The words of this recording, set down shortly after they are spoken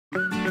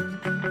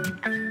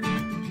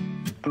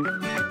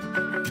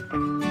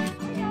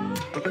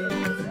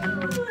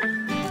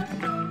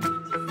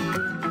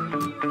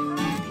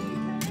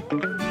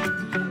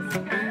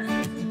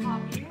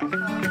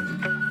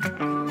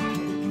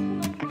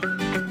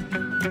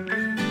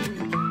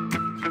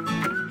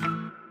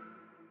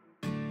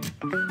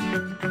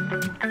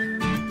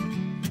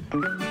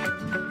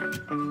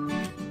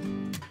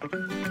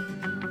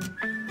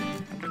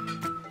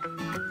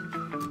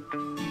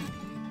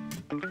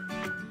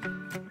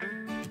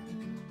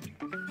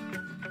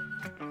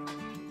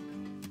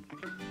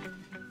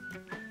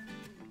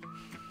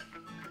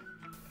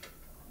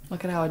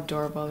Look at how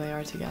adorable they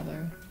are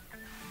together.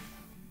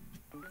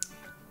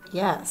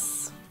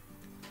 Yes.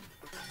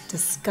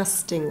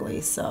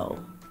 Disgustingly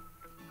so.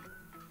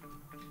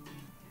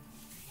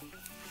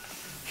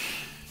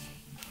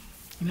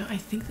 You know, I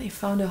think they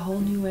found a whole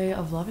new way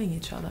of loving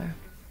each other.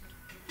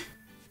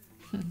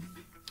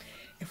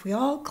 If we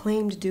all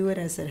claim to do it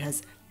as it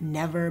has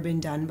never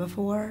been done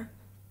before,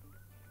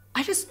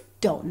 I just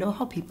don't know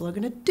how people are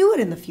gonna do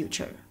it in the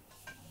future.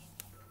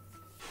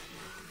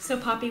 So,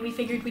 Poppy, we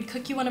figured we'd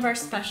cook you one of our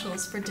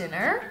specials for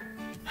dinner.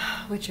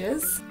 Which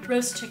is?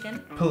 Roast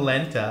chicken.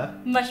 Polenta.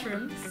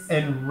 Mushrooms.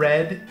 And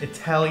red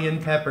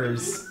Italian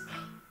peppers.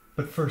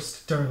 But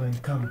first, darling,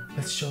 come,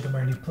 let's show them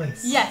our new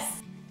place.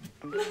 Yes.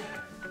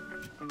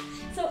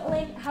 So,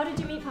 Elaine, how did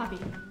you meet Poppy?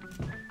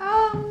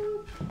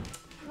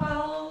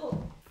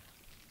 Well...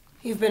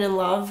 You've been in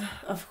love,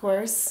 of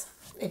course.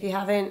 If you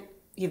haven't,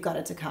 you've got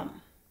it to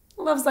come.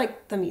 Love's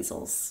like the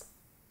measles.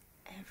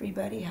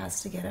 Everybody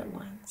has to get it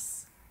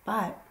once.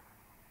 But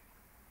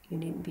you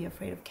needn't be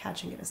afraid of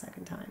catching it a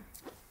second time.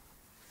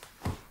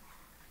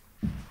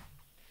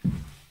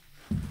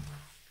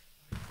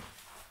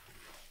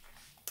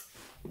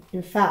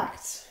 In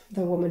fact,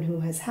 the woman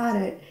who has had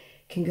it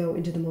can go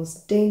into the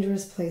most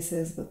dangerous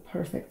places with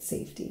perfect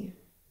safety.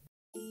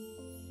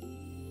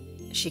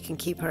 She can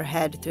keep her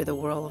head through the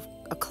whirl of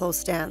a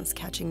close dance,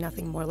 catching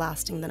nothing more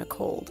lasting than a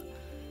cold.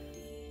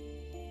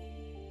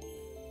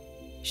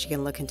 She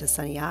can look into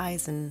sunny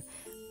eyes and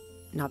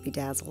not be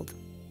dazzled.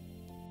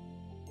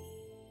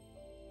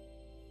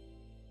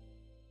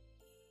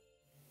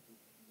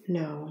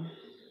 No.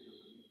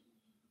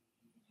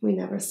 We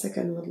never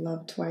sicken with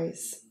love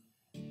twice.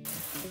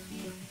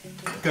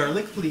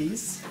 Garlic,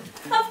 please.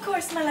 Of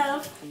course, my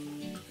love.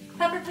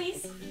 Pepper,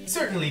 please.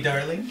 Certainly,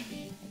 darling.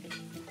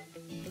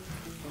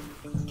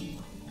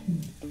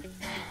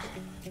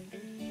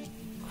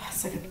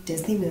 It's like a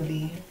Disney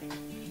movie,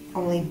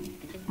 only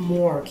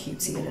more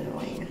cutesy and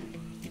annoying.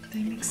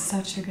 They make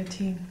such a good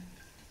team.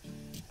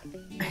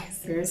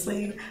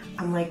 Seriously,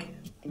 I'm like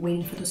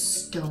waiting for the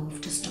stove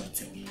to start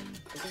singing.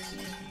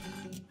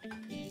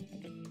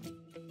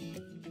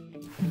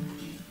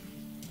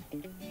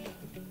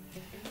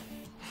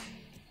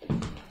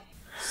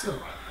 So,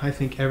 I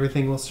think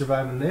everything will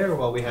survive in there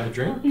while we have a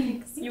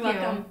drink. You're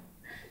welcome.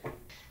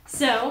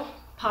 So,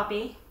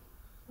 Poppy,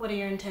 what are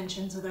your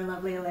intentions with our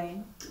lovely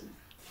Elaine?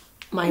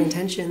 My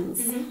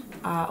intentions?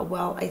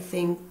 Well, I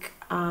think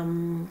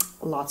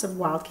lots of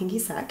wild kinky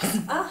sex.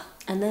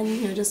 And then,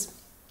 you know, just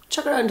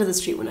chuck her out into the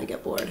street when I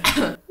get bored.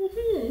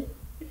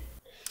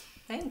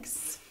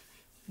 Thanks.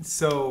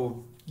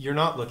 So, you're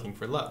not looking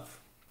for love?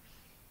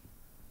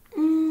 I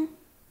don't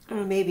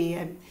know, maybe.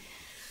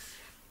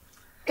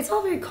 It's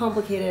all very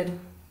complicated,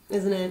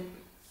 isn't it?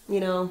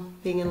 You know,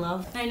 being in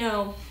love. I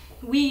know.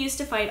 We used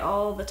to fight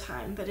all the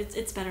time, but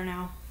it's better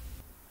now.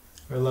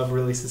 Our love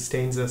really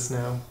sustains us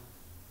now.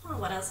 Well,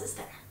 what else is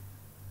there?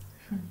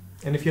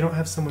 And if you don't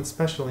have someone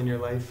special in your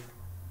life,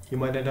 you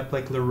might end up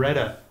like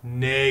Loretta,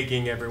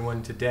 nagging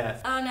everyone to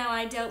death. Oh no,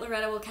 I doubt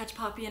Loretta will catch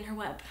Poppy in her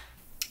web.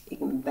 You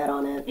can bet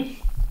on it.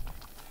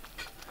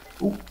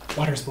 Ooh,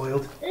 water's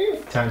boiled.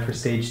 Time for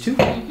stage 2.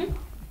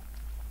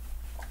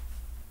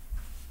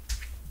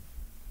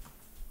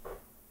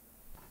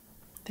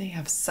 They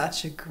have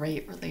such a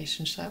great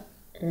relationship.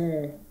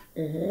 I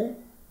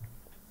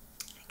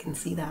can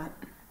see that.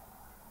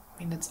 I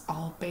mean, it's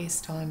all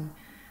based on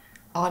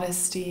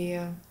honesty,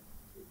 about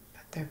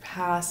their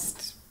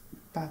past,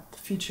 about the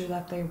future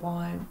that they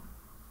want,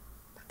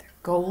 about their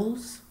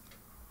goals,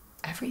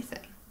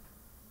 everything.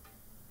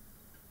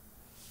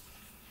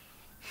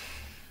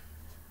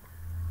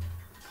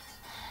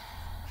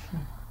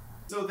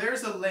 So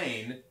there's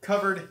Elaine,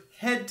 covered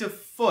head to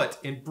foot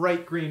in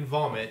bright green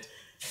vomit,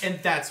 and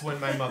that's when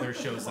my mother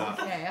shows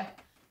up. Okay, I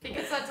think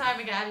it's that time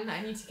again.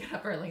 I need to get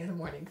up early in the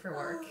morning for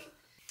work.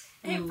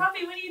 Hey,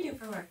 Poppy, what do you do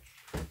for work?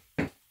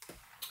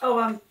 Oh,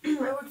 I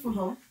work from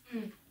home.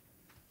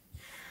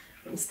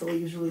 I'm still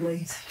usually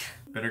late.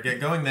 Better get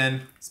going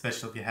then,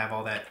 especially if you have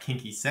all that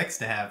kinky sex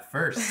to have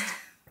first.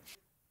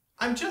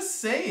 I'm just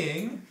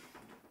saying.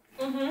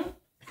 What,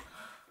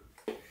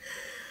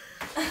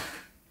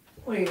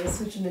 are you gonna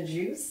switch into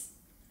juice?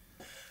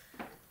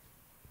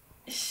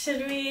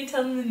 Should we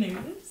tell them the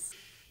news?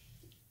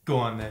 Go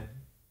on then.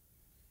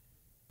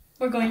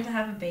 We're going to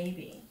have a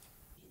baby.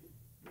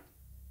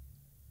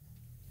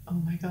 Oh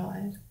my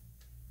god.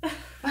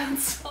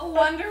 That's so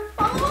wonderful.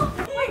 Oh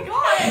my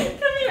god.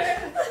 Come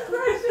here.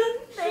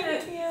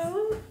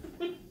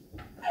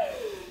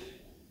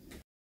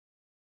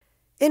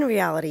 In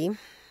reality,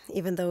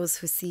 even those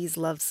who seize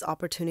love's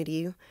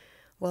opportunity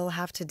will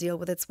have to deal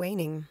with its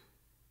waning.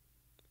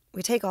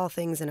 We take all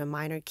things in a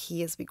minor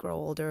key as we grow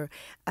older.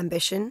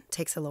 Ambition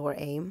takes a lower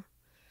aim.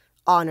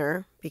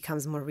 Honor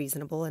becomes more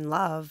reasonable, and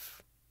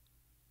love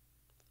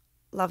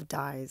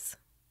dies.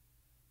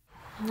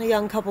 A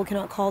young couple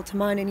cannot call to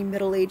mind any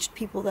middle-aged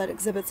people that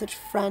exhibit such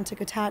frantic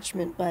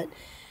attachment, but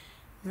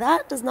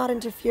that does not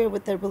interfere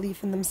with their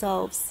belief in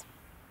themselves.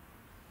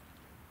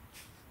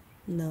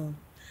 No.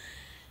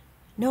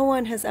 No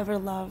one has ever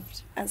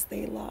loved as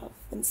they love,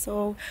 and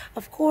so,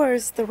 of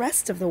course, the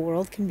rest of the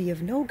world can be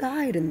of no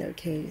guide in their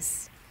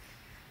case.